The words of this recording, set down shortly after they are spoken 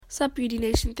Sup, Beauty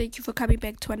Nation, thank you for coming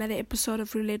back to another episode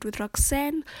of Relate with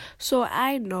Roxanne. So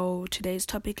I know today's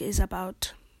topic is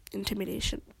about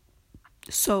intimidation.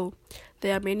 So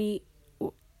there are many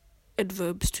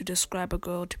adverbs to describe a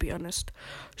girl, to be honest.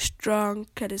 Strong,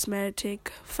 charismatic,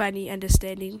 funny,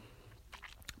 understanding.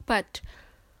 But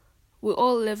we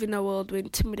all live in a world where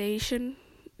intimidation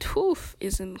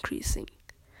is increasing.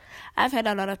 I've had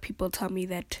a lot of people tell me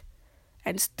that,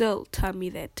 and still tell me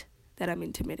that I'm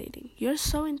intimidating. You're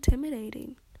so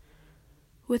intimidating.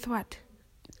 With what?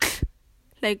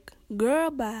 Like,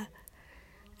 girl, bah.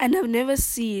 And I've never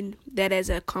seen that as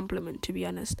a compliment, to be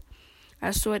honest. I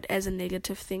saw it as a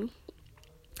negative thing.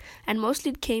 And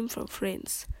mostly it came from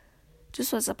friends.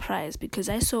 Just was surprised because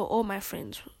I saw all my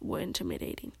friends were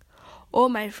intimidating. All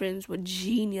my friends were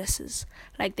geniuses.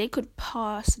 Like, they could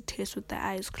pass the test with their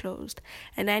eyes closed.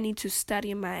 And I need to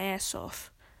study my ass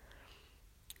off.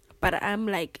 But I'm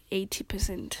like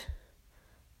 80%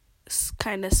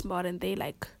 kind of smart, and they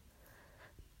like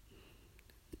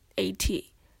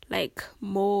 80, like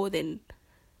more than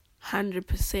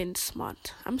 100%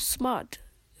 smart. I'm smart.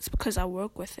 It's because I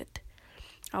work with it.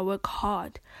 I work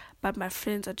hard. But my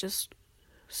friends are just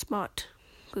smart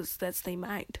because that's their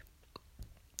mind.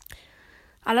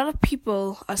 A lot of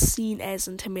people are seen as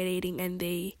intimidating, and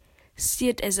they see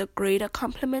it as a greater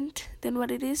compliment than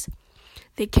what it is.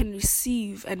 They can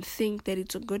receive and think that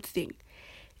it's a good thing.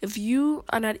 If you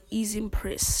are not easy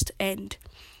impressed and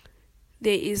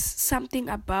there is something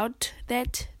about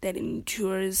that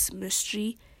endures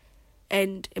mystery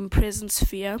and imprisons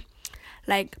fear,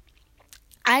 like,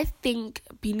 I think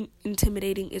being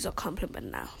intimidating is a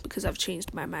compliment now because I've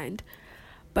changed my mind.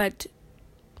 But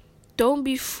don't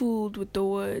be fooled with the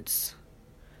words.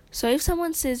 So if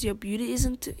someone says your beauty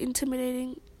isn't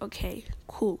intimidating, okay,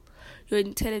 cool. Your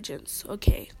intelligence,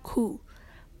 okay, cool.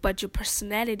 But your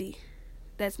personality,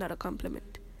 that's not a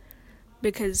compliment.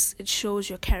 Because it shows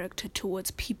your character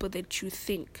towards people that you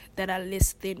think that are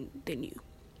less than you.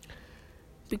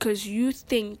 Because you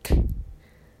think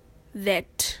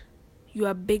that you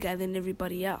are bigger than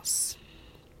everybody else.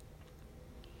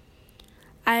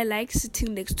 I like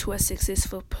sitting next to a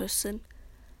successful person.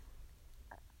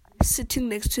 Sitting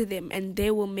next to them, and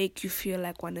they will make you feel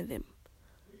like one of them.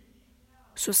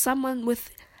 So someone with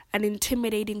an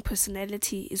intimidating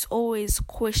personality is always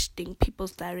questioning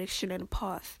people's direction and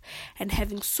path, and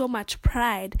having so much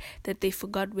pride that they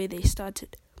forgot where they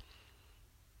started.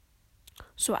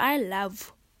 So I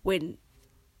love when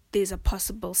there's a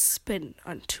possible spin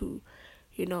onto,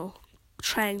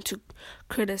 trying to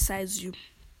criticize you.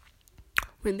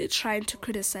 When they're trying to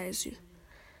criticize you.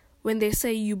 When they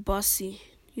say you bossy,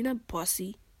 you're not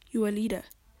bossy, you're a leader.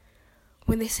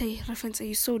 When they say, reference, are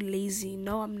you so lazy?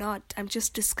 No, I'm not. I'm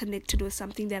just disconnected with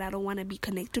something that I don't want to be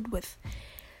connected with.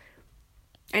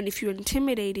 And if you're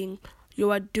intimidating,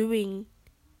 you are doing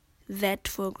that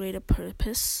for a greater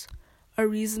purpose. A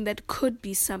reason that could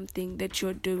be something that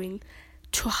you're doing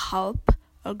to help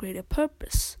a greater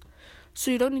purpose.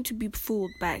 So you don't need to be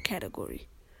fooled by a category.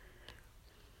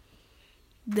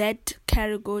 That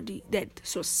category that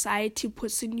society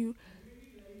puts in you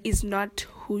is not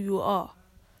who you are.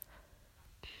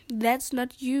 That's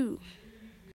not you.